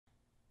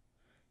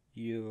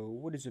Yo,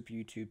 what is up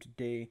YouTube?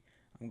 Today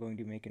I'm going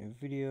to be making a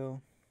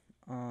video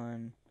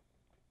on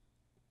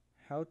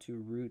how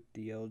to root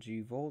the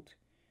LG Volt.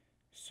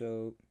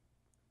 So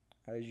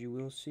as you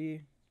will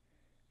see,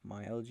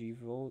 my LG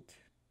Volt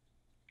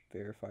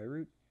verify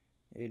root,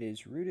 it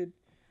is rooted.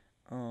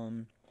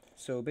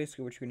 So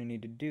basically what you're going to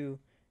need to do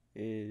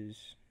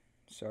is,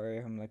 sorry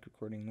I'm like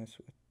recording this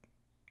with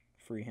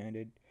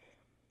free-handed,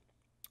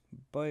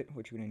 but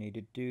what you're going to need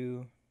to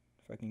do,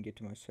 if I can get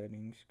to my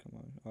settings, come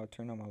on, I'll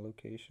turn on my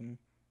location.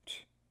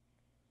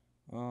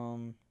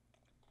 You're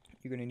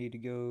going to need to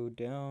go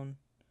down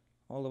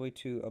all the way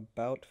to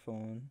about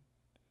phone,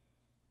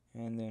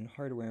 and then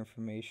hardware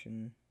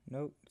information.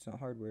 Nope, it's not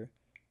hardware,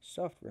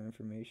 software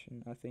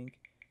information, I think.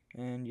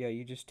 And yeah,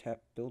 you just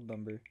tap build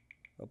number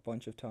a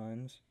bunch of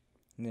times,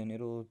 and then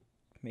it'll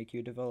make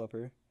you a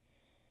developer.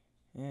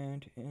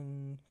 And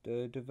in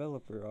the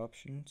developer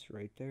options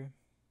right there,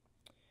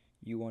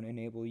 you want to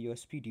enable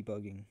USB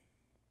debugging.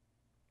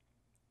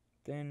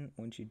 Then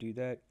once you do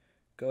that,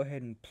 go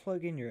ahead and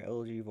plug in your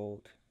LG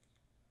Volt.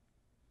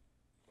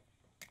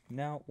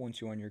 Now once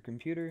you're on your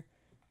computer,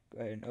 go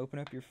ahead and open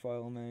up your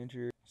file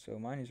manager. So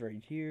mine is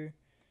right here.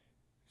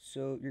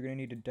 So you're going to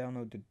need to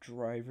download the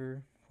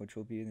driver, which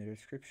will be in the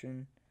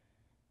description,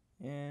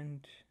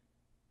 and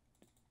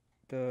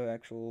the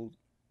actual,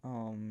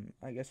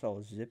 I guess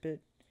I'll zip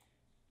it.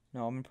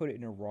 No, I'm going to put it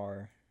in a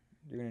RAR.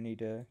 You're going to need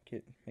to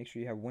make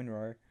sure you have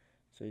WinRAR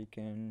so you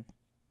can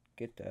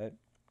get that.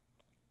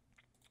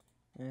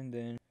 And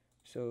then,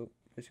 so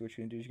basically what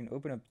you're going to do is you can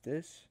open up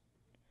this,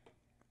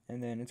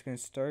 and then it's going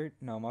to start.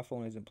 Now my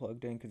phone isn't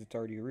plugged in because it's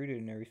already rooted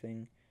and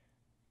everything,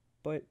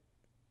 but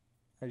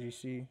as you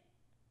see,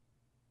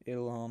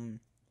 it'll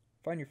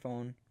find your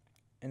phone,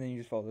 and then you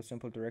just follow the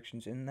simple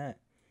directions in that,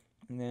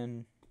 and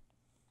then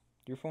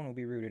your phone will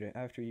be rooted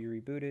after you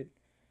reboot it,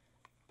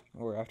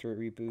 or after it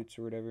reboots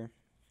or whatever.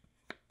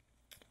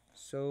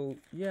 So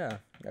yeah,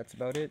 that's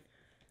about it.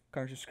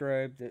 Comment,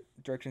 subscribe. The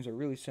directions are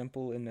really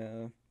simple in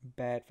the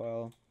BAT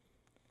file,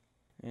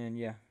 and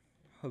yeah,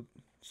 hope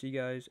see you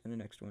guys in the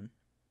next one.